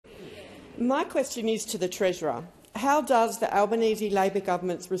My question is to the Treasurer. How does the Albanese Labor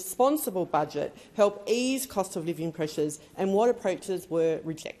government's responsible budget help ease cost of living pressures, and what approaches were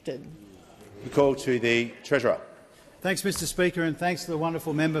rejected? The call to the Treasurer. Thanks, Mr Speaker, and thanks to the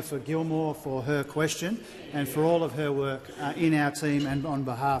wonderful member for Gilmore for her question and for all of her work in our team and on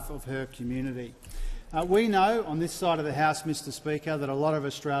behalf of her community. We know on this side of the House, Mr Speaker, that a lot of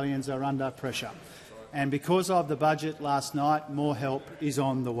Australians are under pressure. And because of the budget last night, more help is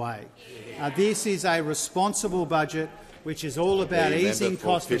on the way. This is a responsible budget which is all about easing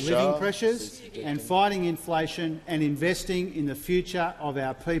cost of living pressures and fighting inflation and investing in the future of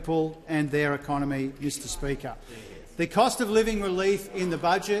our people and their economy, Mr Speaker. The cost of living relief in the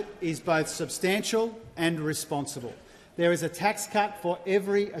budget is both substantial and responsible. There is a tax cut for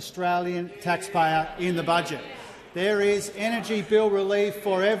every Australian taxpayer in the budget. There is energy bill relief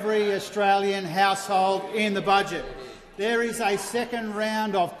for every Australian household in the budget. There is a second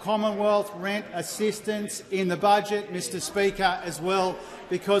round of Commonwealth rent assistance in the budget, Mr Speaker, as well,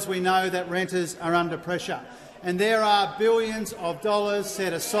 because we know that renters are under pressure. And there are billions of dollars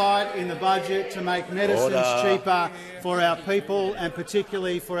set aside in the budget to make medicines cheaper for our people and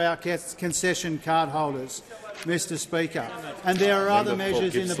particularly for our concession card holders, Mr Speaker. And there are other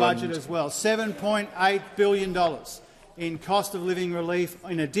measures in the budget as well. $7.8 billion in cost of living relief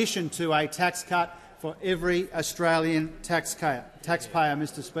in addition to a tax cut for every Australian taxpayer,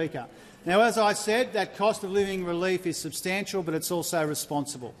 Mr Speaker. Now, as I said, that cost of living relief is substantial, but it's also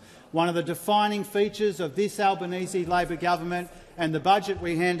responsible. One of the defining features of this Albanese Labor government and the budget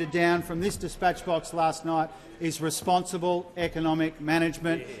we handed down from this dispatch box last night is responsible economic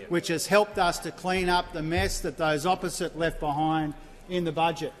management, which has helped us to clean up the mess that those opposite left behind in the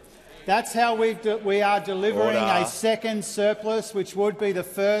budget. That's how we are delivering a second surplus, which would be the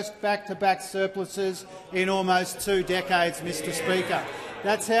first back-to-back surpluses in almost 2 decades, Mr Speaker.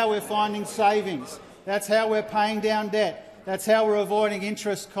 That's how we're finding savings. That's how we're paying down debt. That's how we're avoiding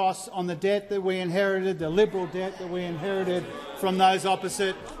interest costs on the debt that we inherited, the Liberal debt that we inherited from those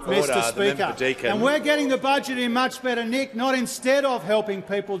opposite, Mr Speaker. And we're getting the budget in much better nick, not instead of helping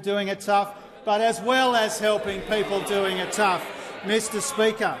people doing it tough, but as well as helping people doing it tough, Mr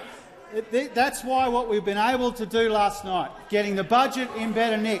Speaker. That's why what we've been able to do last night, getting the budget in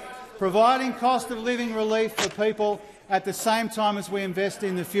better nick, providing cost of living relief for people at the same time as we invest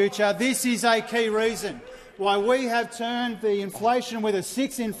in the future. This is a key reason why we have turned the inflation with a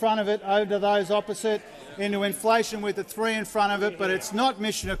 6 in front of it over to those opposite into inflation with a 3 in front of it. But it's not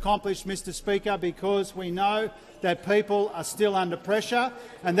mission accomplished, Mr Speaker, because we know that people are still under pressure,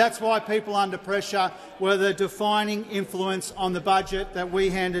 and that's why people under pressure were the defining influence on the budget that we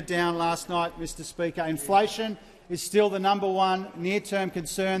handed down last night, Mr Speaker. Inflation is still the #1 near-term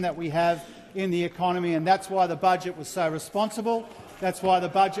concern that we have in the economy, and that's why the budget was so responsible. That's why the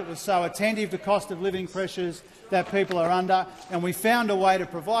budget was so attentive to cost of living pressures that people are under, and we found a way to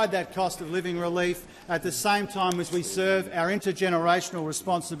provide that cost of living relief at the same time as we serve our intergenerational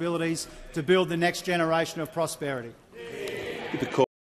responsibilities to build the next generation of prosperity.